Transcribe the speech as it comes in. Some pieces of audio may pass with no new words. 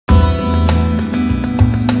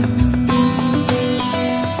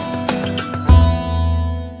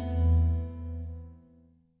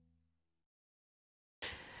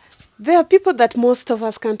There are people that most of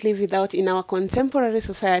us can't live without in our contemporary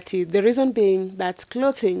society. The reason being that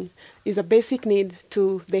clothing is a basic need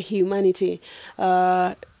to the humanity.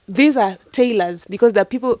 These are tailors because they're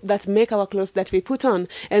people that make our clothes that we put on.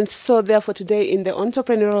 And so therefore today in the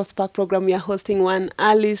Entrepreneurial Spark program, we are hosting one,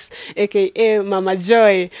 Alice, aka Mama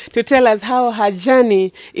Joy, to tell us how her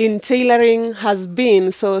journey in tailoring has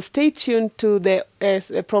been. So stay tuned to the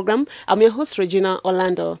program. I'm your host, Regina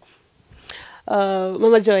Olado.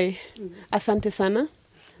 Mama Joy, asante sana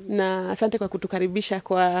na asante kwa kutukaribisha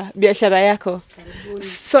kwa biashara yako.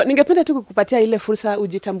 So ningependa tu kukupatia ile fursa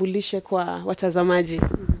ujitambulishe kwa watazamaji.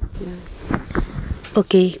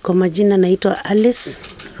 Okay, kwa majina naitwa Alice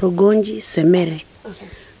Rogonji Semere.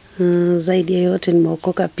 Zaidi ya yote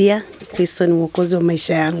nimeokoka pia. Kristo ni mwokozi wa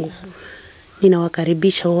maisha yangu.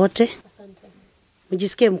 Ninawakaribisha wote. Asante.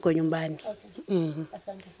 Mjisikie mko nyumbani.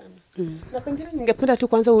 Asante sana. Na pengine ningependa tu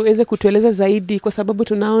kwanza uweze kutueleza zaidi kwa sababu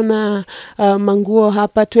tunaona manguo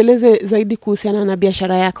hapa. Tueleze zaidi kuhusiana na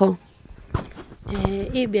biashara yako.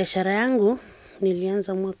 Hii biashara yangu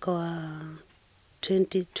nilianza mwaka wa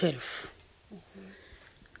 2012.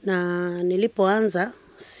 Na nilipoanza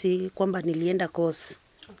si kwamba nilienda course.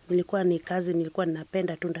 Nilikuwa ni kazi nilikuwa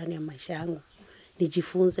ninapenda tu ndani ya maisha yangu.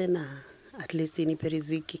 Nijifunze na at least nipe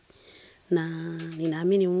riziki. Na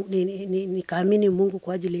ninaamini nikaamini Mungu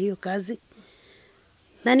kwa ajili ya hiyo kazi.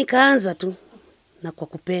 Na nikaanza tu na kwa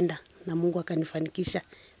kupenda na Mungu akanifanikisha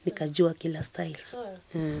nikajua kila styles.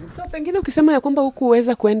 So pengine ukisema ya kwamba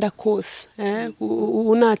hukuweza kuenda course,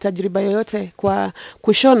 una tajriba yoyote kwa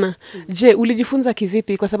kushona, je, ulijifunza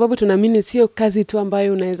kivipi? Kwa sababu tunaamini sio kazi tu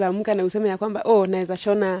ambayo unaweza amka na useme ya kwamba naweza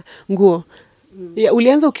shona nguo.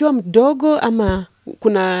 Ulianza ukiwa mdogo ama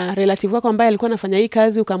kuna relative wako ambaye alikuwa anafanya hii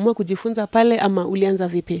kazi ukaamua kujifunza pale ama ulianza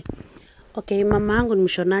vipi? Okay, mama yangu ni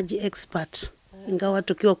mshonaji expert. Ingawa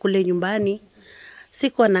tukiwa kule nyumbani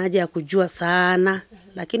sikuwa na haja ya kujua sana,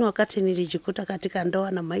 lakini wakati nilijikuta katika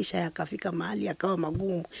ndoa na maisha yakafika mahali yakawa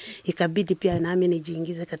magumu, ikabidi pia nami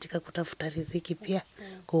nijiingize katika kutafuta riziki pia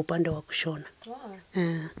kwa upande wa kushona.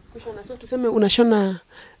 Kushona, so tuseme unashona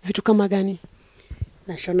vitu kama gani?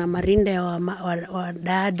 Nashona marinda ya wa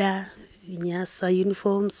dada, vinyasa,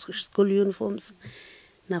 uniforms, school uniforms.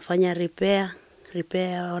 Nafanya repair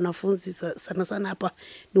ya wanafunzi sana sana hapa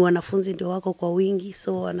ni wanafunzi ndio wako kwa wingi,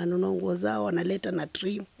 so wananunua nguo zao wanaleta na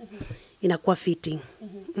trim. Inakuwa fitting.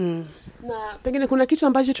 Na pengine kuna kitu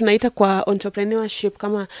ambacho tunaita kwa entrepreneurship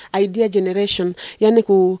kama idea generation, yani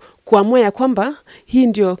kuamua ya kwamba hii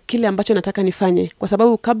ndio kile ambacho nataka nifanye, kwa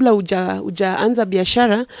sababu kabla hujaanza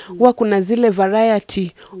biashara huwa kuna zile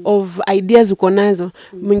variety of ideas uko nazo.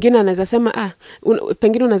 Mwingine anaweza sema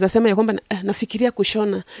pengine unaweza sema ya kwamba nafikiria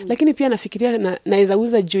kushona, lakini pia nafikiria naweza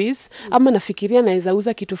uza juice ama nafikiria naweza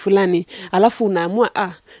uza kitu fulani, alafu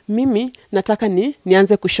unaamua mimi nataka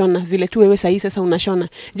nianze kushona vile tu wewe sasa unashona.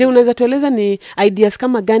 Je, unaweza tueleza ni ideas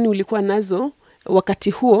kama gani ulikuwa nazo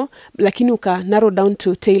wakati huo lakini uka narrow down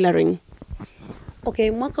to tailoring?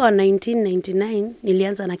 Okay, mwaka wa 1999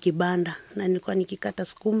 nilianza na kibanda na nilikuwa nikikata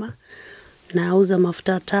sukuma, nauza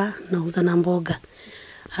mafuta taa, nauza na mboga.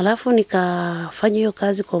 Alafu nikafanya hiyo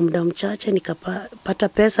kazi kwa muda mchache, nikapata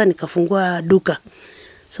pesa, nikafungua duka.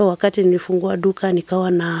 So wakati nilifungua duka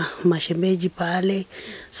nikawa na mashemeji pale.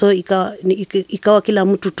 So ikawa kila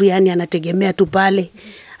mtu tu yani anategemea tu pale.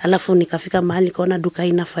 Alafu nikafika mahali nikaona duka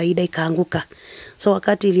haina faida, ikaanguka. So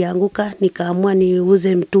wakati ilianguka nikaamua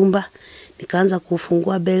niuze mtumba, nikaanza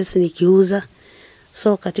kufungua bells nikiuza.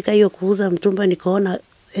 So katika hiyo kuuza mtumba nikaona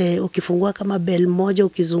ukifungua kama bell moja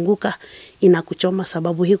ukizunguka inakuchoma,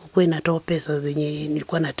 sababu hii kukua inatoa pesa zenye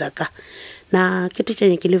nilikuwa nataka. Na kitu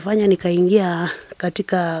chenye kilifanya nikaingia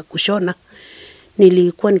katika kushona,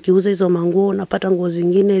 nilikuwa nikiuza hizo manguo, napata nguo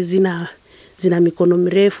zingine zina mikono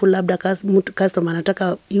mirefu, labda customer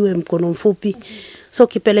anataka iwe mkono mfupi. So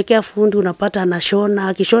kipelekea fundi unapata anashona,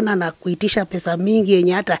 akishona na kuitisha pesa mingi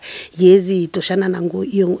yenye hata yezi toshana na nguo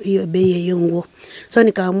hiyo bei ya hiyo nguo. So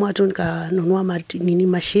nikaamua tu nikanunua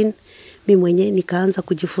machine. Mimi mwenyewe nikaanza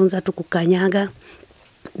kujifunza tu kukanyaga.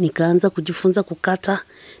 Nikaanza kujifunza kukata.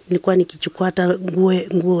 Nilikuwa nikichukua hata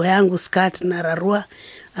nguo yangu skirt na rarua,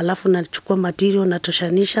 alafu nachukua material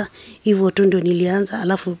natoshanisha. Hivyo tu ndio nilianza.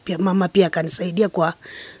 Alafu pia mama pia akanisaidia kwa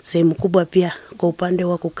sehemu kubwa pia kwa upande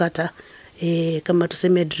wa kukata kama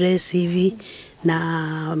tuseme dress hivi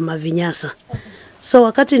na mavinyasa. So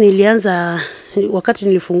wakati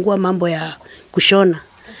nilifungua mambo ya kushona,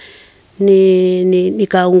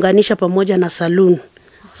 nikaunganisha pamoja na saloon.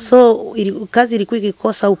 So kazi ilikuwa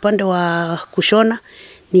ikikosa upande wa kushona,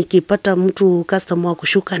 nikipata mtu customer wa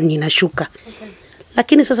kushuka ninashuka.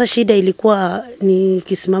 Lakini sasa shida ilikuwa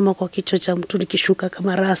nikisimama kwa kichwa cha mtu nikishuka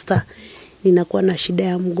kama rasta ninakuwa na shida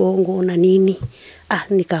ya mgongo na nini.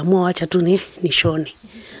 Nikaamua acha tu nishone.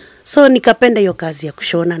 So nikapenda hiyo kazi ya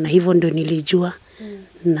kushona, na hivyo ndio nilijua.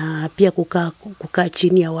 Na pia kukaa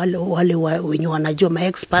chini ya wale wenye wanajua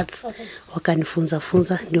experts, wakanifunza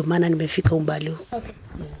ndio maana nimefika umbali huu.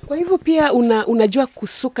 Kwa hivyo pia unajua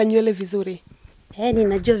kusuka nywele vizuri?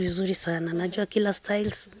 Ninajua vizuri sana. Najua kila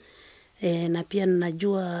styles. Na pia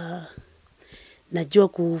najua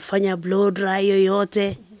kufanya blow dry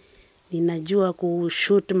yoyote. Ninajua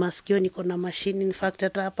kushoot masikio, niko na machine. In fact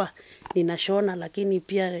hata hapa ninashona, lakini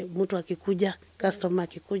pia mtu akikuja, customer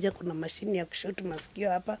akikuja, kuna machine ya kushoot masikio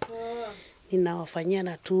hapa. Ninawafanyia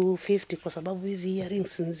na 250 kwa sababu hizi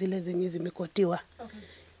earrings ni zile zenye zimekotiwa.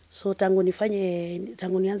 So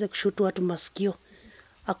tangu nianze kushoot watu masikio,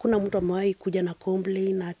 hakuna mtu amewahi kuja na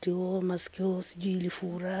complain ati masikio sijui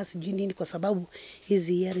ilifura sijui nini, kwa sababu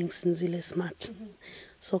hizi earrings ni zile smart.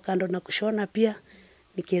 So kando na kushona pia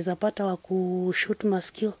nikiweza pata wa kushoot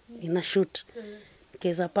masikio nina shoot.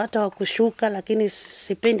 Nikiweza pata wa kushuka, lakini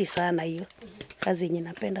sipendi sana hiyo. Kazi yenye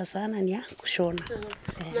napenda sana ni ya kushona.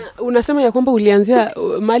 Na unasema ya kwamba ulianzia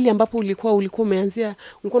mahali ambapo ulikuwa umeanzia,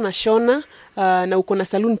 ulikuwa unashona na uko na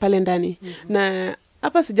salon pale ndani. Na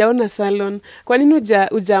hapa sijaona salon. Kwa nini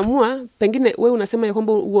hujaamua, pengine wewe unasema ya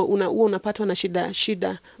kwamba unapatwa na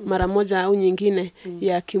shida mara moja au nyingine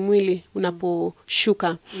ya kimwili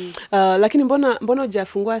unaposhuka. Lakini mbona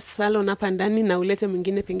hujafungua salon hapa ndani na ulete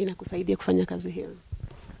mwingine pengine kusaidia kufanya kazi hiyo?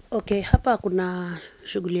 Okay, hapa kuna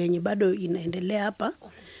shughuli yenye bado inaendelea hapa.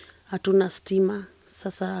 Hatuna stima.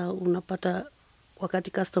 Sasa unapata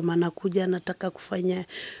wakati customer anakuja anataka kufanya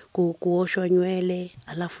kuoshwa nywele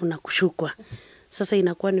alafu na kushukwa. Sasa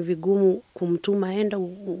inakuwa ni vigumu kumtuma enda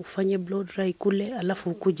ufanye blow dry kule alafu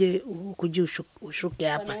ukuje ushuke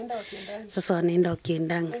hapa. Sasa wanaenda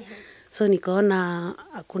wakiendanga. So nikaona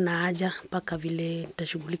hakuna haja mpaka vile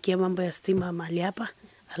nitashughulikia mambo ya stima mahali hapa.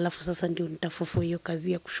 Alafu sasa ndio nitafufua hiyo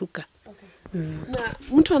kazi ya kushuka. Na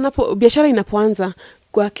mtu biashara inapoanza,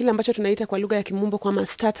 kwa kile ambacho tunaita kwa lugha ya kimombo kama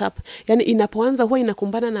startup, yani inapoanza huwa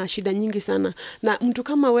inakumbana na shida nyingi sana. Na mtu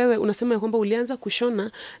kama wewe unasema ya kwamba ulianza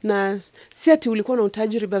kushona na si ati ulikuwa na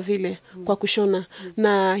utajriba vile kwa kushona.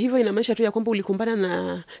 Na hivyo inamaanisha tu ya kwamba ulikumbana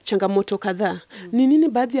na changamoto kadhaa. Ni nini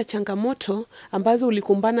baadhi ya changamoto ambazo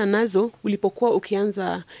ulikumbana nazo ulipokuwa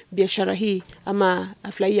ukianza biashara hii ama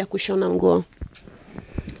hafla hii ya kushona nguo?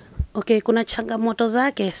 Okay, kuna changamoto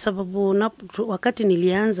zake sababu wakati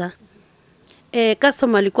nilianza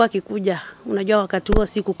customer alikuwa akikuja, unajua wakati huo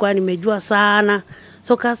sikuwa nimejua sana.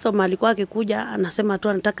 So customer alikuwa akikuja anasema tu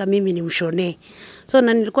anataka mimi nimshonee. So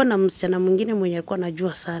na nilikuwa na msichana mwingine mwenye alikuwa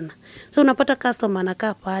anajua sana. So unapata customer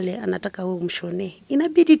anakaa pale anataka wewe umshonee.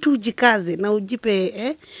 Inabidi tu ujikaze na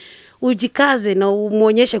ujikaze na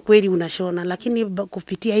umuonyeshe kweli unashona. Lakini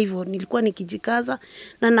kupitia hivyo nilikuwa nikijikaza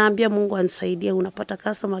na naambia Mungu anisaidie. Unapata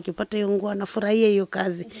customer akipata hiyo nguo anafurahia hiyo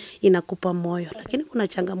kazi, inakupa moyo. Lakini kuna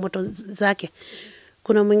changamoto zake.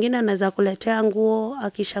 Kuna mwingine anaweza kuletea nguo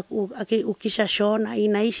ukisha shona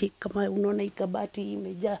inaishi, kama unaona hii kabati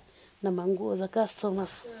imejaa na manguo za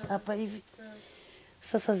customers hapa hivi.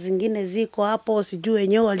 Sasa zingine ziko hapo sijui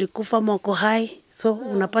wenyewe walikufa moko hai. So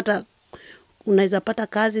unaweza pata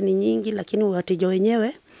kazi ni nyingi lakini wateja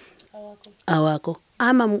wenyewe hawako.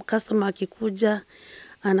 Ama customer akikuja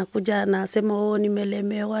anakuja anasema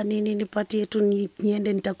nimelemewa nini, nipatie tu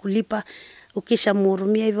niende nitakulipa.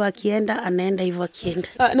 Ukishamhurumia hivyo akienda anaenda hivyo akienda.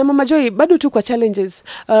 Na Mama Joy, bado tu kwa challenges,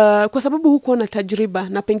 kwa sababu huko na tajriba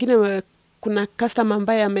na pengine kuna customer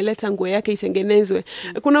ambaye ameleta nguo yake itengenezwe.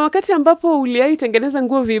 Kuna wakati ambapo uliaitengeneza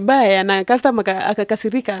nguo vibaya na customer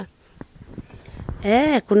akakasirika?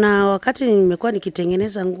 Kuna wakati nimekuwa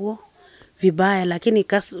nikitengeneza nguo vibaya, lakini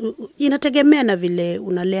inategemea na vile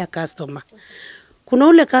unalea customer. Kuna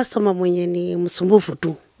ule customer mwenye ni msumbufu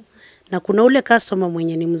tu, na kuna ule customer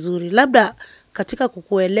mwenye ni mzuri. Labda katika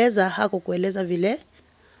kukueleza hakukueleza vile,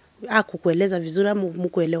 hakukueleza vizuri ama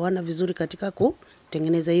mkuelewana vizuri katika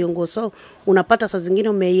kutengeneza hiyo nguo. So unapata saa zingine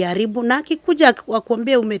umeiharibu, na akikuja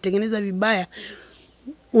akwambia umetengeneza vibaya,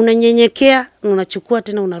 unanyenyekea, unachukua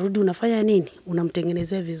tena unarudi unafanya nini?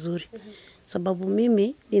 Unamtengenezea vizuri. Sababu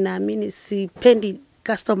mimi ninaamini sipendi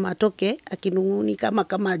customer atoke akinunguni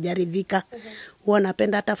kama hajaridhika. Huwa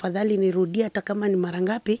napenda hata afadhali nirudie hata kama ni mara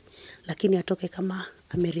ngapi, lakini atoke kama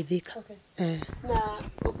ameridhika.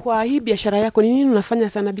 Na kwa hii biashara yako ni nini unafanya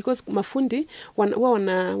sana? Because mafundi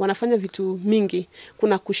wanafanya vitu mingi.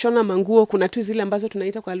 Kuna kushona manguo, kuna tu zile ambazo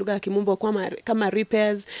tunaita kwa lugha ya kimombo kama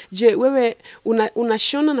repairs. Je, wewe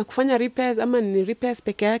unashona na kufanya repairs, ama ni repairs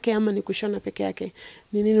peke yake ama ni kushona peke yake?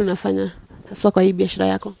 Ni nini unafanya hasa kwa hii biashara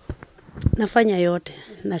yako? Nafanya yote.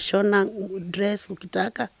 Nashona dress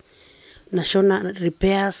ukitaka, nashona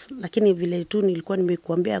repairs, lakini vile tu nilikuwa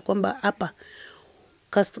nimekuambia kwamba hapa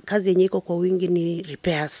kazi yenye iko kwa wingi ni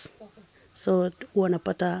repairs. So huwa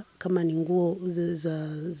napata kama ni nguo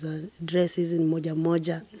za dress hizi ni moja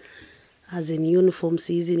moja, as in uniforms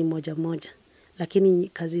hizi ni moja moja, lakini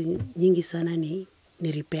kazi nyingi sana ni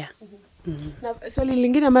repair. Na swali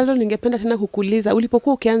lingine ambalo ningependa tena kukuuliza,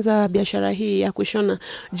 ulipokuwa ukianza biashara hii ya kushona,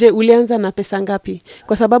 je, ulianza na pesa ngapi?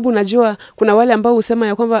 Kwa sababu najua kuna wale ambao husema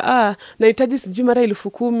ya kwamba nahitaji sijui mara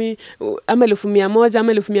 10,000 ama 100,000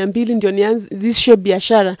 ama 200,000 ndio nianzishe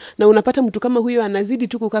biashara, na unapata mtu kama huyo anazidi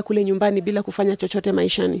tu kukaa kule nyumbani bila kufanya chochote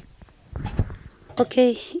maishani.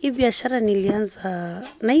 Okay, hii biashara nilianza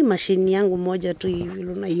na hii mashini yangu moja tu hivi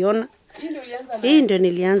unaiona. Hii ndio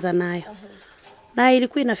nilianza nayo. Na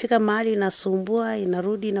ilikuwa inafika mahali inasumbua,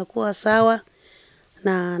 inarudi inakuwa sawa.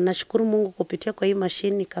 Na nashukuru Mungu kupitia kwa hii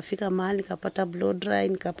mashini nikafika mahali nikapata blow dry,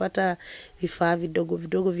 nikapata vifaa vidogo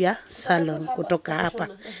vidogo vya salon kutoka hapa.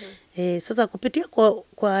 Sasa kupitia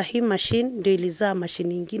kwa hii mashini ndio ilizaa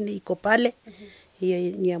mashini nyingine iko pale. Hiyo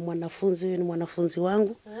ni ya mwanafunzi, huyo ni mwanafunzi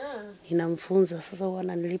wangu. Ninamfunza sasa,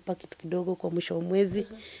 wananilipa kitu kidogo kwa mwisho wa mwezi,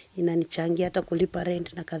 inanichangia hata kulipa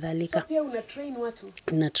rent na kadhalika. So pia una train watu?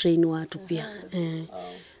 Na train watu pia.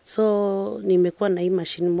 So nimekuwa na hii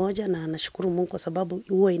mashine moja na nashukuru Mungu kwa sababu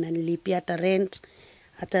huwa inanilipia hata rent,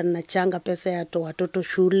 hata nachanga pesa ya watoto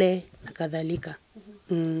shule na kadhalika.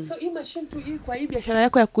 So hii machine tu hii kwa hii biashara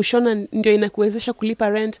yako ya kushona ndio inakuwezesha kulipa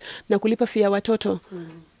rent na kulipa fee ya watoto?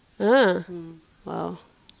 Wow.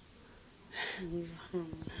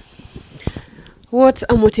 What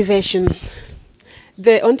a motivation.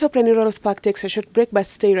 The Entrepreneurial Spark takes a short break, but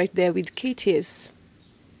stay right there with KTS.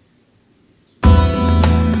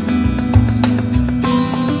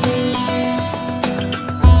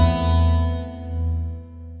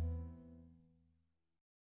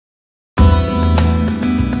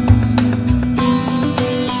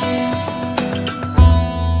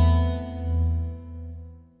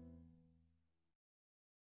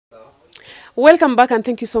 Welcome back, and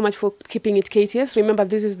thank you so much for keeping it KTS. Remember,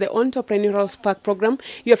 this is the Entrepreneurial Spark program,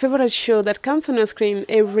 your favorite show that comes on your screen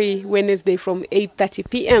every Wednesday from 8:30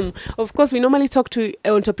 p.m. Of course, we normally talk to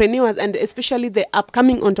entrepreneurs, and especially the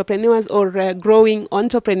upcoming entrepreneurs or growing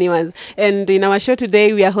entrepreneurs. And in our show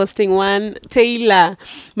today, we are hosting one, Taylor,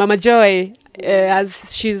 Mama Joy,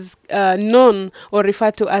 as she's known or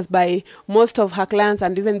referred to as by most of her clients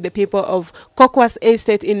and even the people of Cocos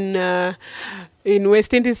Estate in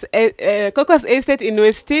West Indies, Cocos Estate in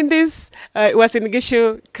West Indies, was in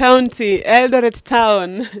Gishu County, Eldoret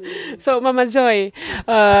Town. So, Mama Joy,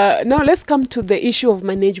 now let's come to the issue of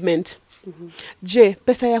management. Je,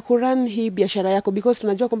 pesa ya kuran hii biashara yako, because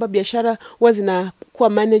tunajua kwamba biashara huwa zinakuwa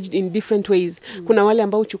managed in different ways. Kuna wale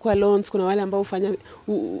ambao uchukua loans, kuna wale ambao hufanya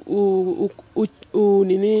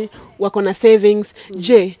wako na savings.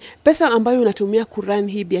 Je, pesa ambayo unatumia kuran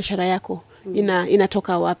hii biashara yako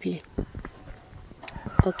inatoka wapi?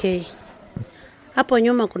 Okay. Hapo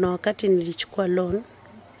nyuma kuna wakati nilichukua loan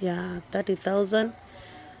ya 30,000,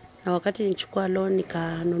 na wakati nilichukua loan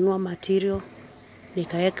nikanunua material,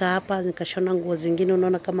 nikaweka hapa, nikashona nguo zingine.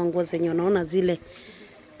 Unaona kama nguo zenye unaona zile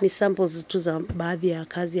ni samples tu za baadhi ya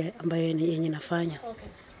kazi ambayo yenye nafanya.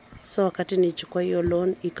 So wakati nilichukua hiyo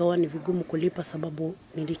loan ikawa ni vigumu kulipa, sababu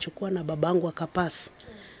nilichukua na babangu akapasi.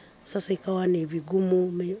 Sasa ikawa ni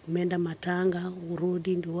vigumu, umeenda matanga,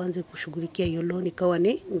 urudi ndio uanze kushughulikia hiyo loan, ikawa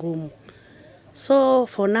ni ngumu. So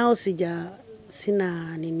for now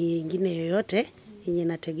sina nini nyingine yoyote yenye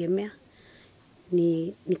nategemea.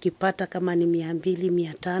 Nikipata kama ni 200,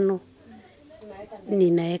 500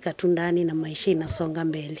 ninaweka tu ndani na maisha inasonga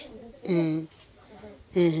mbele.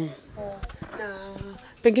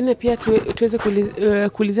 Pengine pia tuweze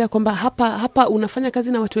kuulizia kwamba hapa unafanya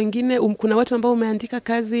kazi na watu wengine, kuna watu ambao umeandika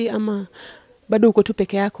kazi ama bado uko tu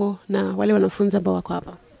peke yako na wale wanafunzi ambao wako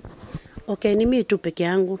hapa? Okay, ni mimi tu peke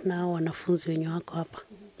yangu na wanafunzi wenye wako hapa.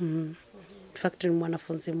 In fact ni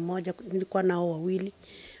mwanafunzi mmoja, nilikuwa nao wawili.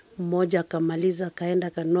 Mmoja akamaliza akaenda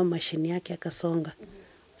akanunua mashini yake akasonga.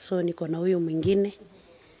 So niko na huyo mwingine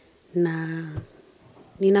na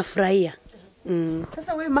ninafurahia.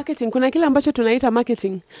 Sasa wewe marketing, kuna kile ambacho tunaita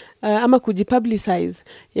marketing ama kujipublicize,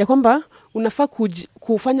 ya kwamba unafaa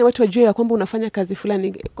kufanya watu wajue ya kwamba unafanya kazi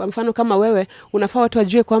fulani. Kwa mfano kama wewe unafaa watu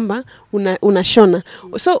wajue kwamba unashona.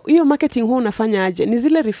 So hiyo marketing huwa unafanya aje? Ni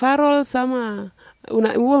zile referrals ama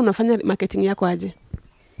huwa unafanya marketing yako aje?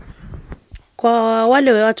 Kwa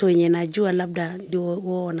wale watu wenye najua labda ndio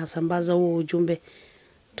wao wanasambaza huo ujumbe.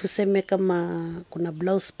 Tuseme kama kuna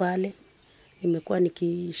blouse pale, nimekuwa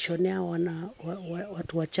nikishonea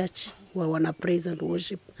watu wa church wana praise and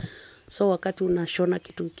worship. So wakati unashona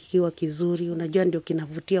kitu kikiwa kizuri, unajua ndio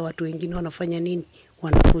kinavutia watu wengine wanafanya nini?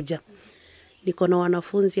 Wanakuja. Niko na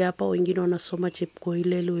wanafunzi hapa, wengine wanasoma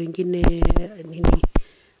Chepkoilel, wengine nini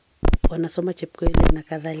wanasoma Chepkoilel na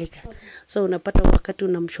kadhalika. So unapata wakati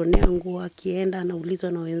unamshonea nguo akienda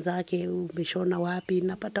anaulizwa na wenzake umeshona wapi?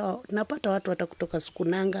 Napata watu hata kutoka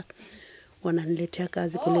Sukunanga wananiletea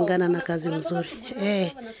kazi kulingana na kazi nzuri.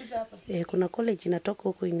 Kuna college inatoka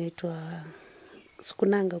huko inaitwa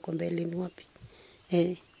Sukunanga kwa mbele ni wapi?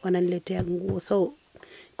 Wananiletea nguo. So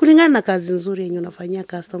kulingana na kazi nzuri yenye unafanyia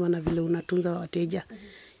customer na vile unatunza wateja,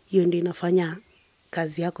 hiyo ndio inafanya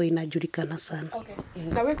kazi yako inajulikana sana.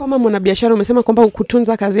 Na wewe kama mwanabiashara umesema kwamba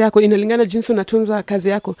kutunza kazi yako inalingana jinsi unatunza kazi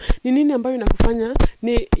yako. Ni nini ambayo inakufanya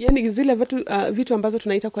ni yani zile vitu ambazo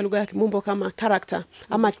tunaita kwa lugha ya Kimombo kama character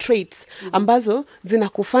ama traits ambazo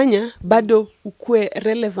zinakufanya bado ukue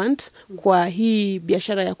relevant kwa hii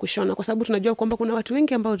biashara ya kushona, kwa sababu tunajua kwamba kuna watu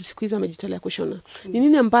wengi ambao siku hizi wamejitolea kushona. Ni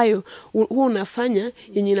nini ambayo huwa unafanya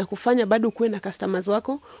yenye inakufanya bado ukue na customers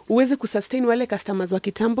wako, uweze kusustain wale customers wa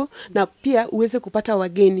kitambo na pia uweze kupata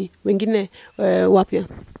wageni wengine wapya?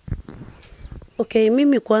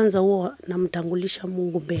 Mimi kwanza huwa namtangulisha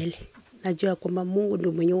Mungu mbele. Najua kwamba Mungu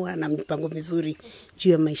ndio mwenyewe ana mipango mizuri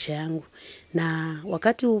juu ya maisha yangu. Na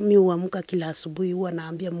wakati mimi huamka kila asubuhi huwa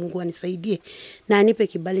naambia Mungu anisaidie na anipe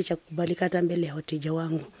kibali cha kukubalika hata mbele ya wateja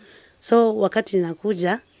wangu. So wakati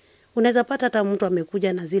ninakuja, unaweza pata hata mtu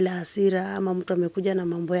amekuja na zile hasira ama mtu amekuja na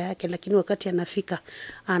mambo yake, lakini wakati anafika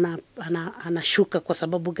anashuka. Kwa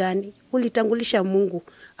sababu gani? Ulitangulisha Mungu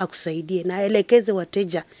akusaidie na aelekeze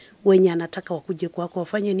wateja wenye anataka wakuje kwako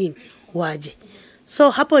wafanye nini? Waje. So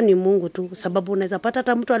hapo ni Mungu tu, sababu unaweza pata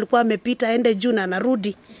hata mtu alikuwa amepita aende juu na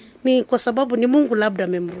anarudi. Ni kwa sababu ni Mungu labda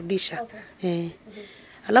amemrudisha.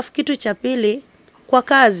 Alafu kitu cha pili, kwa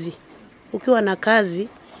kazi, ukiwa na kazi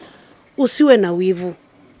usiwe na wivu.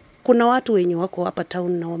 Kuna watu wenye wako hapa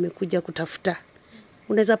town na wamekuja kutafuta.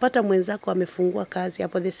 Unaweza pata mwenzako amefungua kazi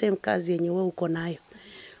hapo, the same kazi yenye wewe uko nayo.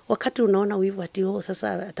 Wakati unaona wivu ati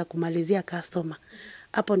sasa atakumalizia customer,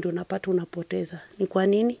 hapo ndio unapata unapoteza. Ni kwa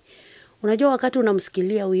nini? Unajua wakati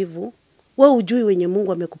unamsikilia wivu, wewe hujui wenye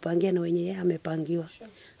Mungu amekupangia na wenye yeye amepangiwa.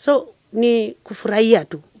 So ni kufurahia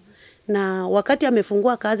tu. Na wakati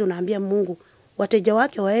amefungua kazi unaambia Mungu wateja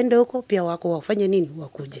wake waende huko pia wako wafanye nini?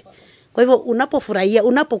 Wakuje. Kwa hivyo unapofurahia,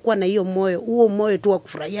 unapokuwa na hiyo moyo, huo moyo tu wa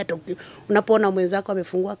kufurahia, unapoona mwenzako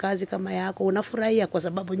amefungua kazi kama yako, unafurahia kwa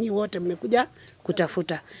sababu nyinyi wote mmekuja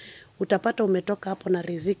kutafuta. Utapata umetoka hapo na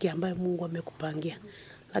riziki ambayo Mungu amekupangia.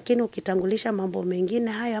 Lakini ukitangulisha mambo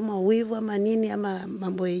mengine haya ama wivu ama nini ama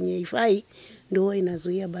mambo yenye ifai, ndio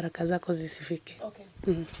inazuia baraka zako zisifike.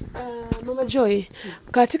 Mama Joy,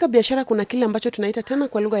 katika biashara kuna kile ambacho tunaita tena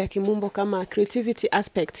kwa lugha ya Kimombo kama creativity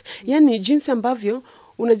aspect. Yani jinsi ambavyo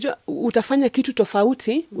unajua utafanya kitu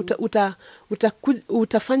tofauti,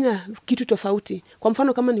 utafanya kitu tofauti. Kwa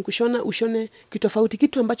mfano kama ni kushona, ushone kitu tofauti,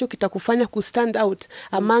 kitu ambacho kitakufanya ku stand out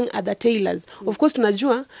among other tailors. Of course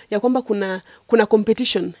tunajua ya kwamba kuna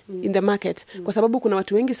competition in the market, kwa sababu kuna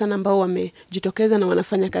watu wengi sana ambao wamejitokeza na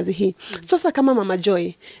wanafanya kazi hii. Sasa kama Mama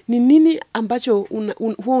Joy, ni nini ambacho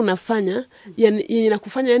huwa unafanya yenye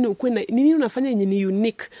inakufanya yani ukue na nini unafanya yenye ni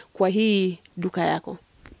unique kwa hii duka yako?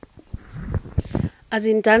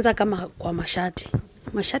 Nitaanza kama kwa mashati.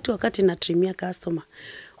 Mashati wakati natrimia customer,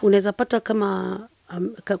 unaweza pata kama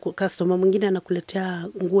customer mwingine anakuletea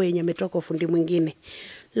nguo yenye imetoka kwa fundi mwingine.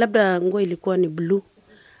 Labda nguo ilikuwa ni blue,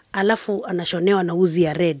 alafu anashonewa na uzi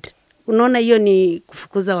ya red. Unaona hiyo ni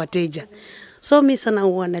kufukuza wateja. So mimi sana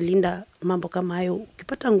huwa nalinda mambo kama hayo.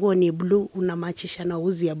 Ukipata nguo ni blue, unamachisha na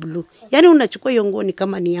uzi ya blue. Yaani unachukua hiyo nguo ni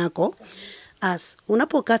kama ni yako.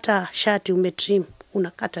 Unapokata shati umetrim,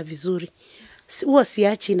 unakata vizuri. Huwa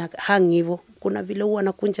siachi na hang hivyo. Kuna vile huwa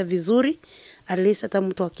nakunja vizuri, at least hata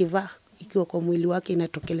mtu akivaa ikiwa kwa mwili wake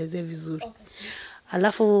inatokelezea vizuri.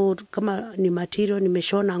 Alafu kama ni material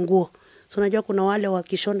nimeshona nguo. So unajua kuna wale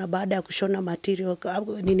wakishona baada ya kushona material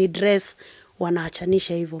ni dress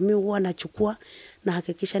wanaachanisha hivyo. Mimi huwa nachukua na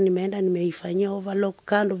hakikisha nimeenda nimeifanyia overlock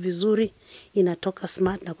kando vizuri, inatoka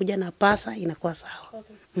smart na kuja na pasa inakuwa sawa.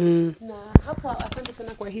 Na hapo asante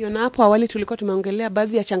sana kwa hiyo. Na hapo awali tulikuwa tumeongelea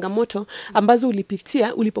baadhi ya changamoto ambazo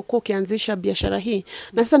ulipitia ulipokuwa ukianzisha biashara hii.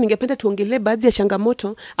 Na sasa ningependa tuongelee baadhi ya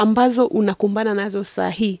changamoto ambazo unakumbana nazo saa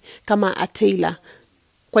hii kama a tailor.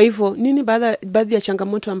 Kwa hivyo nini baadhi ya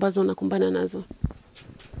changamoto ambazo unakumbana nazo?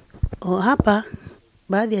 Hapa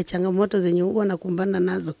baadhi ya changamoto zenye huwa nakumbana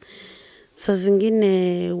nazo. Saa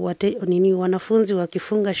zingine wanafunzi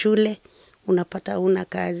wakifunga shule unapata una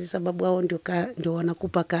kazi sababu hao ndio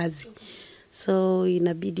wanakupa kazi. So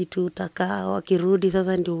inabidi tu utakaa wakirudi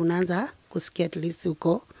sasa ndio unaanza kusikia at least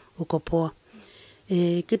uko poa.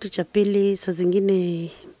 Kitu cha pili, saa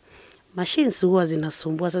zingine machines huwa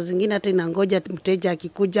zinasumbua. Saa zingine hata inangoja mteja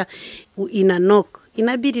akikuja ina knock.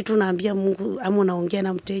 Inabidi tu naambia Mungu, ama unaongea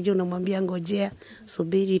na mteja unamwambia ngojea,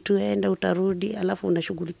 subiri tu enda utarudi, alafu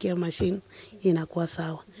unashughulikia machine, inakuwa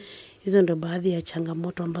sawa. Hizo ndio baadhi ya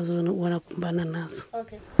changamoto ambazo wanakumbana nazo.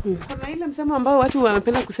 Okay. Kuna ile msemo ambao watu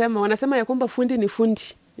wanapenda kusema, wanasema ya kwamba fundi ni fundi.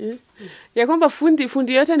 Ya kwamba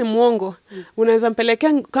fundi yote ni muongo. Unaweza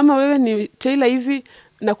mpelekea kama wewe ni tailor hivi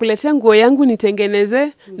na kuletea nguo yangu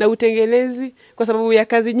nitengeneze na utengenezi kwa sababu ya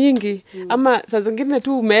kazi nyingi, ama saa zingine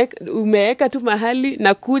tu umeweka tu mahali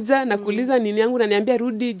na kuja na kuuliza nini yangu na niambia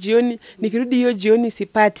rudi jioni, nikirudi hiyo jioni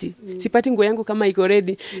sipati nguo yangu kama iko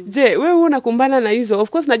ready. Je, wewe unakumbana na hizo? Of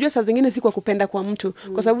course najua saa zingine si kwa kupenda kwa mtu,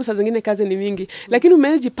 kwa sababu saa zingine kazi ni mingi, lakini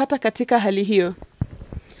umejipata katika hali hiyo?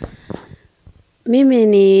 Mimi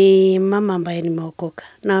ni mama ambaye nimeokoka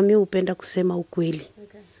na mimi hupenda kusema ukweli.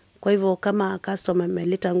 Kwa hivyo kama customer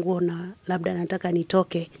ameleta nguo na labda nataka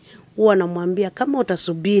nitoke, huwa namwambia kama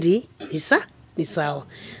utasubiri ni sawa.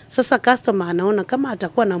 Sasa customer anaona kama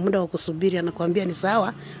atakuwa na muda wa kusubiri, anakuambia ni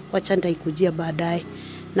sawa, wacha nitaikujia baadaye.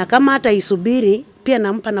 Na kama hata isubiri, pia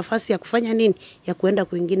nampa nafasi ya kufanya nini? Ya kuenda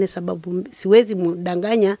kwingine, sababu siwezi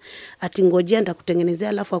mdanganya ati ngojea nitakutengenezea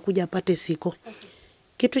alafu akuja apate siko.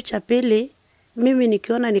 Kitu cha pili, mimi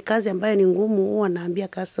nikiona ni kazi ambayo ni ngumu, huwa naambia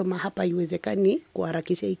customer hapa haiwezekani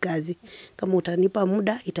kuharakisha hii kazi. Kama utanipa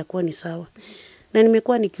muda itakuwa ni sawa. Na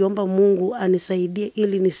nimekuwa nikiomba Mungu anisaidie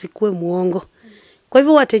ili nisikue muongo. Kwa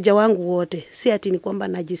hivyo wateja wangu wote, si ati ni kwamba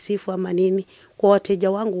najisifu ama nini, kwa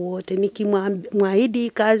wateja wangu wote nikimwahidi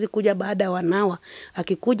kazi kuja baada ya wanawa,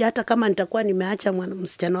 akikuja hata kama nitakuwa nimeacha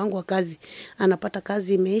msichana wangu wa kazi, anapata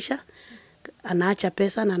kazi imeisha, anaacha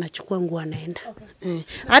pesa na anachukua nguo anaenda.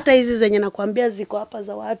 Hata hizi zenye nakwambia ziko hapa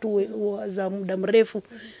za watu za muda mrefu,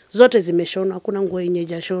 zote zimeshonwa, hakuna nguo yenye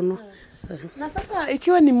hajashonwa. Na sasa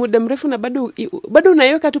ikiwa ni muda mrefu na bado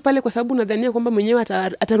unaiweka tu pale kwa sababu unadhania kwamba mwenyewe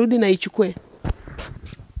atarudi na ichukue.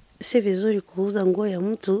 Si vizuri kuuza nguo ya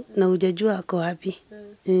mtu na hujajua ako wapi.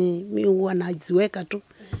 Mimi huwa naziweka tu.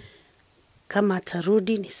 Kama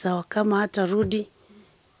atarudi ni sawa, kama hatarudi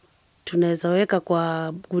tunaweza weka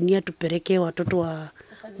kwa gunia tupelekee watoto wa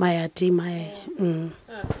mayatima.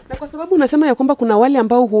 Na kwa sababu unasema ya kwamba kuna wale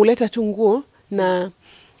ambao huleta tu nguo na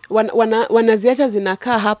wanaziacha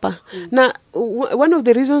zinakaa hapa. Na one of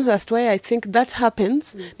the reasons as to why I think that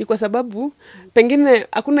happens ni kwa sababu pengine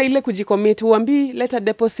hakuna ile kujicommit, uambii leta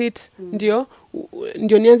deposit ndio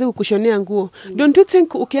nianze kukushonea nguo. Don't you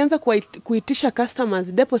think ukianza kuitisha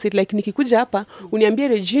customers deposit, like nikikuja hapa uniambie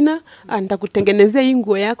Regina nitakutengenezea hii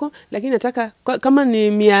nguo yako, lakini nataka kama ni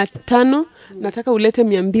 500 nataka ulete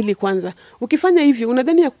 200 kwanza. Ukifanya hivyo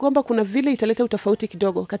unadhani ya kwamba kuna vile italeta utofauti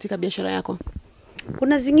kidogo katika biashara yako?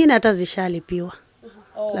 Kuna zingine hata zishalipiwa,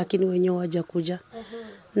 lakini wenyewe hawajakuja.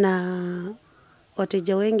 Na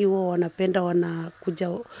wateja wengi wao wanapenda wanakuja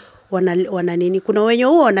wana nini. Kuna wenye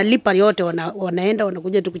wao wanalipa yote, wanaenda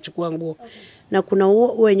wanakuja tu kuchukua nguo. Na kuna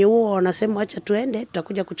wenye wao wanasema acha tuende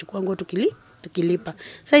tutakuja kuchukua nguo tukilipa.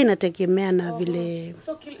 Sasa inategemea na vile.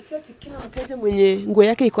 So kila mteja mwenye nguo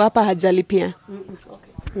yake iko hapa hajalipia.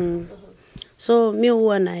 So mimi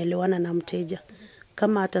huwa naelewana na mteja.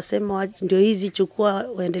 Kama atasema ndio hizi chukua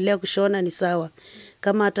waendelea kushona ni sawa.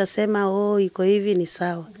 Kama atasema iko hivi ni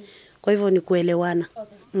sawa. Kwa hivyo ni kuelewana.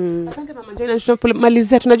 Asante Mama Regina,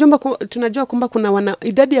 tunapomalizia tunajua kwamba kuna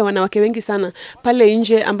idadi ya wanawake wengi sana pale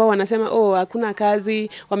nje ambao wanasema hakuna kazi,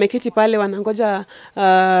 wameketi pale wanangoja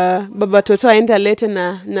baba toto aende alete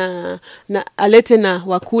na alete na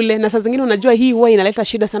wakule, na saa zingine unajua hii huwa inaleta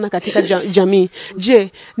shida sana katika jamii.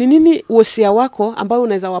 Je, ni nini wosia wako ambao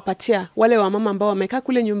unaweza wapatia wale wamama ambao wamekaa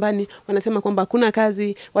kule nyumbani wanasema kwamba hakuna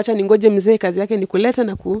kazi, wacha ningoje mzee kazi yake ni kuleta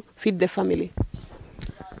na feed the family?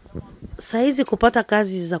 Saizi kupata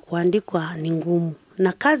kazi za kuandikwa ni ngumu.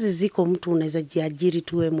 Na kazi ziko, mtu unaweza jiajiri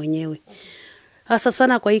tu wewe mwenyewe. Hasa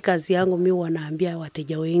sana kwa hii kazi yangu mimi wanaambia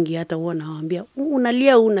wateja wengi, hata huwa nawaambia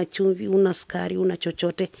unalia una chumvi, una sukari, una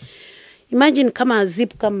chochote. Imagine kama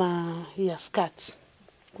zip kama ya skirt.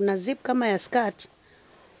 Kuna zip kama ya skirt.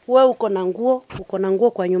 Wewe uko na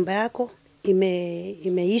nguo kwa nyumba yako,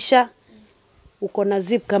 imeisha. Uko na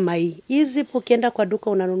zip kama hii. Hii zip ukienda kwa duka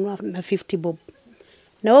unanunua na 50 bob.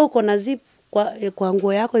 Na wewe uko na zip kwa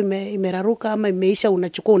nguo yako imeraruka ama imeisha,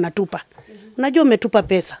 unachukua unatupa. Unajua umetupa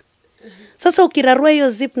pesa. Sasa ukirarua hiyo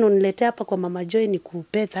zip na uniletea hapa kwa Mama Joy ni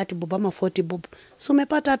kupe 30 bob ama 40 bob. So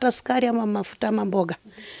umepata hata sukari ama mafuta ama mboga.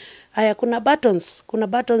 Haya, kuna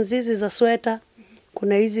buttons hizi za sweater,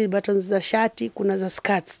 kuna hizi buttons za shati, kuna za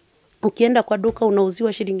skirts. Ukienda kwa duka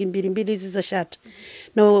unauziwa shilingi 2 hizi za shirt.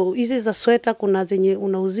 Na hizi za sweater kuna zenye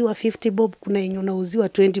unauziwa 50 bob, kuna yenye unauziwa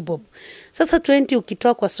 20 bob. Sasa 20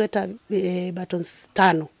 ukitoa kwa sweater buttons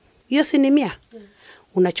 5. Hiyo si ni 100?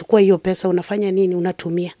 Unachukua hiyo pesa unafanya nini?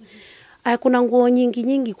 Unatumia. Kuna nguo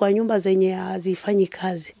nyingi kwa nyumba zenye hazifanyi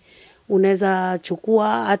kazi. Unaweza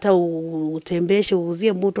chukua hata utembeshe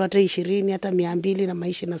uuzie mtu hata 20 hata 200 na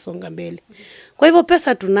maisha nasonga mbele. Kwa hivyo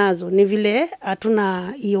pesa tunazo, ni vile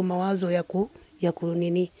hatuna hiyo mawazo ya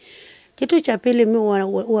kunini. Kitu cha pili mimi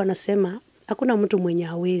huwa nasema hakuna mtu mwenye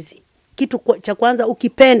hawezi. Kitu cha kwanza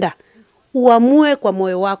ukipenda uamue kwa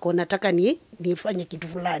moyo wako nataka nifanye kitu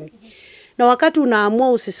fulani. Na wakati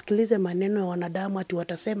unaamua usisikilize maneno ya wanadamu ati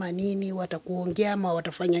watasema nini, watakuongea ama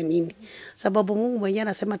watafanya nini. Sababu Mungu mwenyewe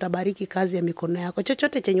anasema atabariki kazi ya mikono yako.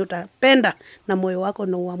 Chochote chenye utapenda na moyo wako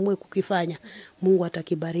na uamue kukifanya, Mungu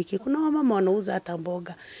atakibariki. Kuna wamama wanauza hata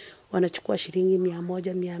mboga, wanachukua shilingi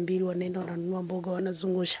 100, 200, wanaenda wananunua mboga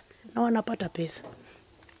wanazungusha na wanapata pesa.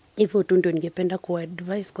 Hivyo tu ndio ningependa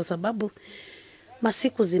kuadvise kwa sababu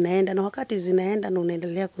masiku zinaenda na wakati zinaenda na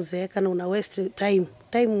unaendelea kuzeeka na una waste time.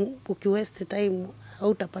 Ukiwaste time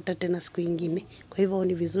hautapata tena siku nyingine. Kwa hivyo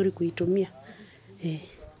ni vizuri kuitumia.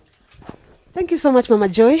 Thank you so much, Mama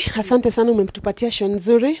Joy. Asante sana umetupatia show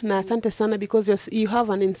nzuri na asante sana because you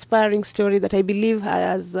have an inspiring story that I believe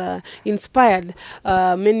has inspired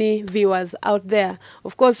many viewers out there.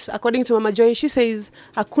 Of course, according to Mama Joy, she says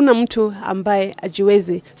hakuna mtu ambaye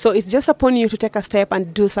ajiwezi. So it's just upon you to take a step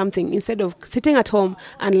and do something instead of sitting at home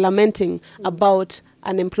and lamenting about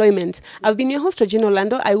unemployment. I've been your host, Regina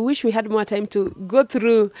Olado. I wish we had more time to go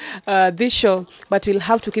through this show, but we'll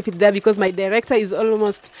have to keep it there because my director is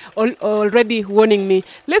already warning me.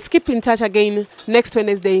 Let's keep in touch again next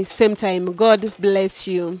Wednesday, same time. God bless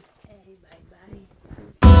you.